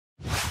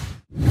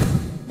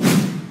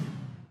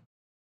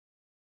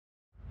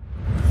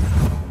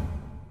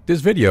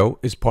This video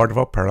is part of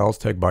our Parallels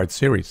Tech Bytes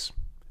series.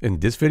 In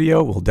this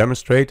video, we'll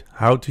demonstrate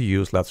how to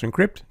use Let's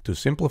Encrypt to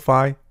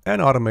simplify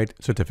and automate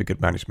certificate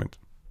management.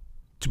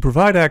 To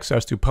provide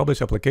access to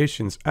published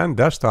applications and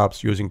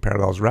desktops using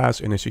Parallels RAS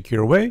in a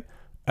secure way,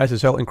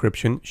 SSL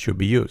encryption should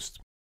be used.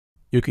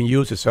 You can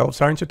use a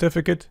self-signed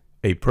certificate,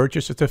 a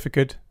purchase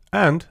certificate,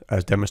 and,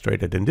 as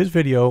demonstrated in this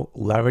video,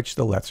 leverage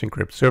the Let's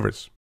Encrypt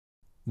service.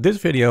 This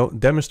video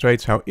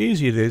demonstrates how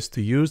easy it is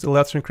to use the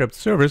Let's Encrypt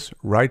service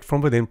right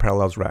from within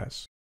Parallels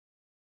RAS.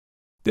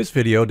 This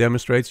video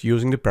demonstrates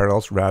using the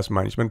Parallels RAS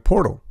management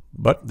portal,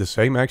 but the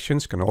same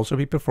actions can also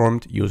be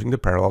performed using the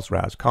Parallels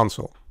RAS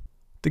console.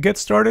 To get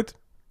started,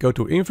 go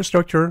to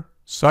Infrastructure,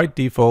 Site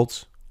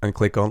Defaults, and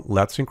click on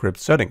Let's Encrypt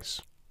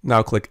Settings.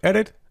 Now click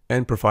Edit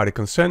and provide a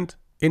consent,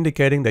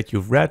 indicating that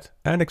you've read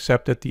and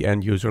accepted the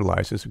end user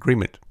license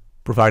agreement.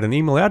 Provide an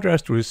email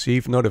address to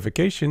receive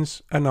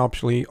notifications and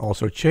optionally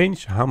also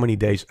change how many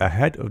days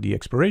ahead of the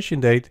expiration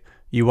date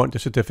you want the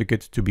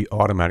certificate to be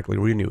automatically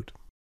renewed.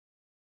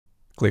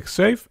 Click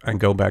Save and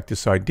go back to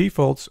Site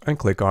Defaults and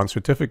click on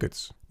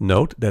Certificates.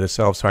 Note that a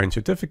self-signed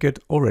certificate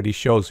already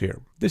shows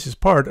here. This is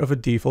part of a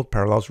default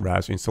Parallels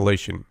RAS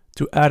installation.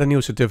 To add a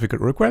new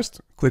certificate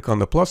request, click on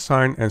the plus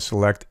sign and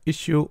select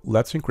Issue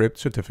Let's Encrypt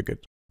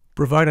Certificate.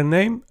 Provide a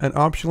name and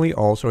optionally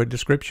also a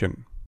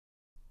description.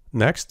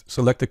 Next,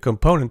 select the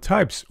component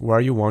types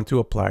where you want to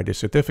apply this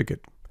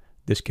certificate.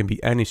 This can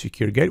be any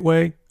secure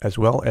gateway as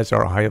well as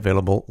our high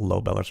available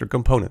load balancer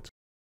component.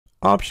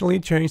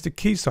 Optionally change the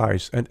key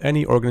size and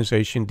any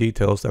organization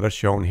details that are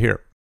shown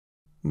here.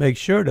 Make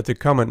sure that the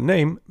comment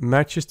name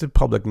matches the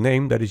public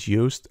name that is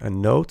used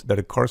and note that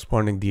a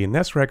corresponding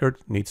DNS record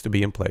needs to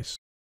be in place.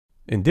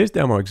 In this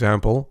demo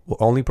example, we'll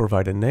only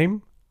provide a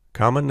name,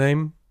 common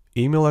name,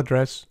 email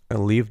address,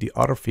 and leave the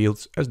other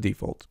fields as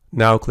default.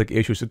 Now click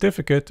Issue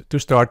Certificate to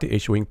start the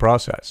issuing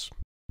process.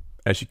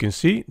 As you can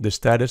see, the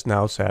status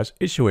now says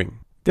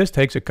Issuing. This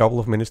takes a couple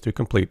of minutes to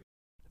complete.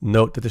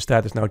 Note that the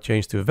status now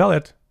changed to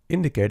Valid,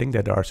 indicating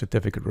that our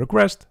certificate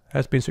request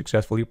has been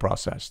successfully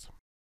processed.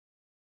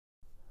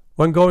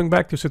 When going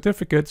back to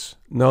certificates,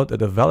 note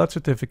that a valid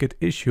certificate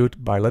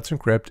issued by Let's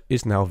Encrypt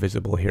is now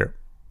visible here.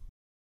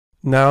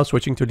 Now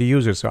switching to the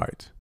user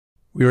side.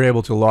 We are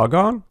able to log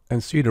on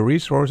and see the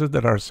resources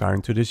that are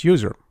assigned to this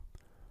user.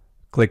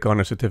 Click on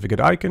the certificate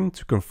icon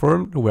to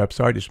confirm the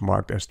website is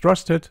marked as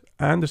trusted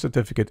and the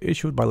certificate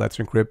issued by Let's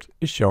Encrypt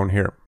is shown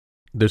here.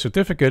 The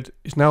certificate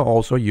is now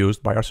also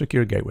used by our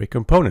secure gateway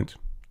component,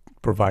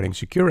 providing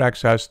secure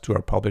access to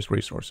our published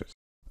resources.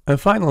 And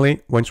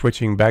finally, when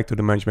switching back to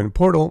the management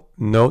portal,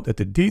 note that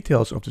the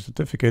details of the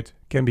certificate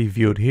can be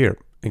viewed here,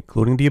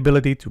 including the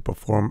ability to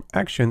perform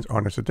actions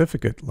on a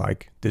certificate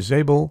like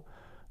disable,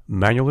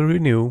 manually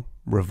renew,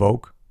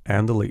 revoke,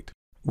 and delete.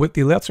 With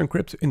the Let's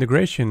Encrypt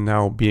integration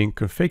now being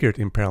configured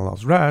in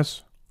Parallels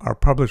RAS, our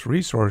published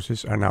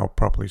resources are now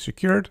properly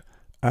secured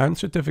and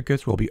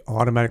certificates will be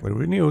automatically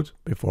renewed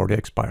before they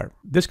expire.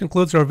 This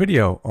concludes our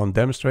video on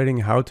demonstrating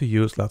how to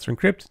use Let's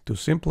Encrypt to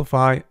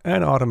simplify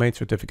and automate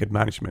certificate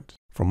management.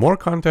 For more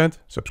content,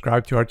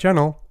 subscribe to our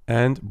channel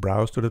and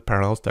browse to the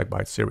Parallels Tech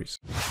Bytes series.